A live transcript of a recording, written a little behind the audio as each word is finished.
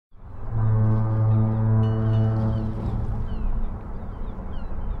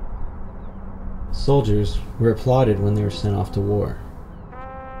Soldiers were applauded when they were sent off to war.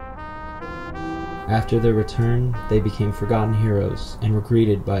 After their return, they became forgotten heroes and were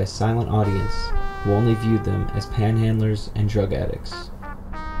greeted by a silent audience who only viewed them as panhandlers and drug addicts.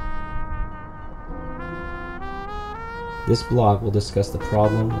 This blog will discuss the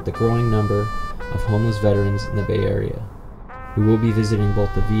problem with the growing number of homeless veterans in the Bay Area. We will be visiting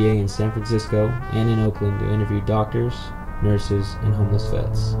both the VA in San Francisco and in Oakland to interview doctors, nurses, and homeless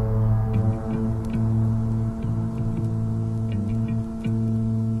vets.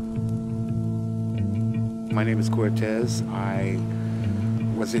 My name is Cortez. I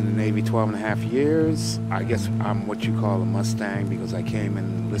was in the Navy 12 and a half years. I guess I'm what you call a Mustang because I came in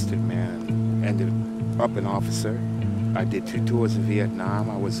enlisted man and ended up an officer. I did 2 tours in Vietnam.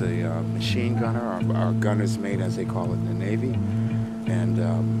 I was a machine gunner, or gunner's mate as they call it in the Navy. And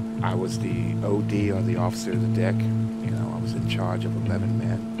I was the OD, or the officer of the deck. You know, I was in charge of 11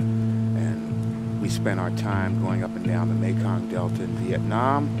 men. And we spent our time going up and down the Mekong Delta in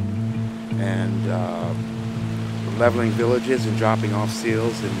Vietnam and leveling villages and dropping off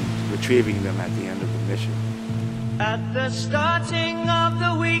SEALs and retrieving them at the end of the mission. At the starting of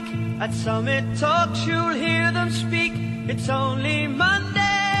the week, at Summit Talks you'll hear them speak. It's only Monday.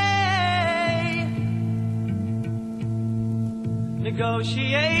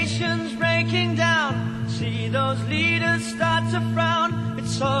 Negotiations breaking down. See those leaders start to frown.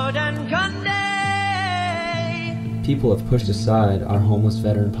 It's sword and gun day. People have pushed aside our homeless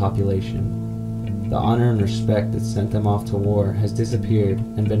veteran population. The honor and respect that sent them off to war has disappeared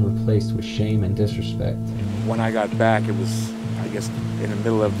and been replaced with shame and disrespect. When I got back, it was, I guess, in the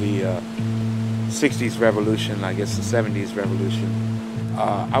middle of the 60s revolution, I guess the 70s revolution.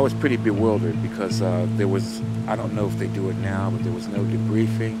 I was pretty bewildered because there was, I don't know if they do it now, but there was no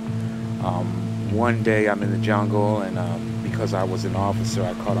debriefing. One day I'm in the jungle and because I was an officer,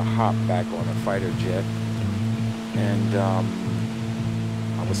 I caught a hop back on a fighter jet. And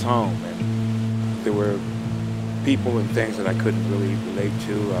I was home. And there were people and things that I couldn't really relate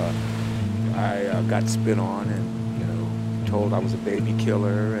to. I got spit on and, you know, told I was a baby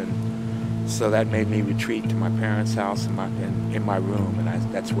killer, and so that made me retreat to my parents' house in my room, and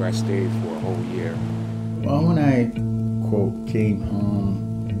that's where I stayed for a whole year. Well, when I, quote, came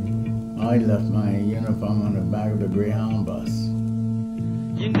home, I left my uniform on the back of the Greyhound bus.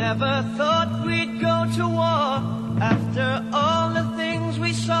 You never thought we'd go to war after all the things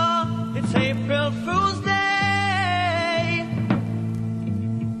we saw. It's April Fool's Day.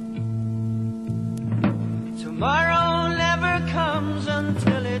 Tomorrow never comes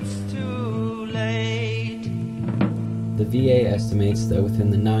until it's too late. The VA estimates that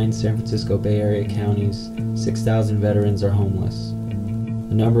within the 9 San Francisco Bay Area counties, 6,000 veterans are homeless.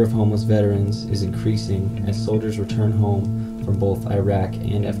 The number of homeless veterans is increasing as soldiers return home from both Iraq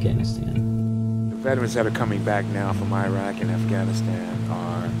and Afghanistan. The veterans that are coming back now from Iraq and Afghanistan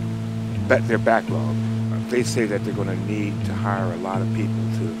they're backlogged. They say that they're going to need to hire a lot of people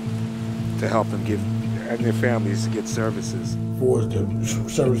to help them and their families to get services. For the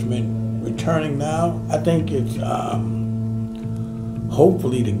servicemen returning now, I think it's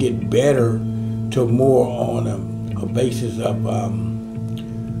hopefully to get better to more on a basis of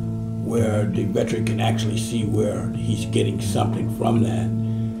where the veteran can actually see where he's getting something from that.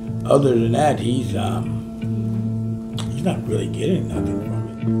 Other than that, he's not really getting nothing from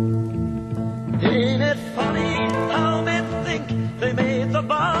it. Ain't it funny how men think they made the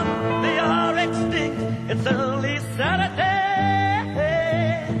bomb, they are extinct, it's only Saturday.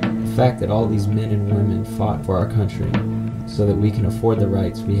 The fact that all these men and women fought for our country so that we can afford the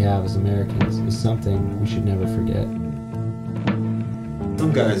rights we have as Americans is something we should never forget.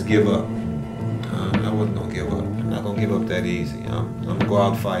 Some guys give up. I wasn't gonna give up. I'm not gonna give up that easy. I'm gonna go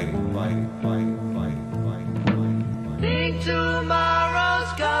out fighting. Think tomorrow.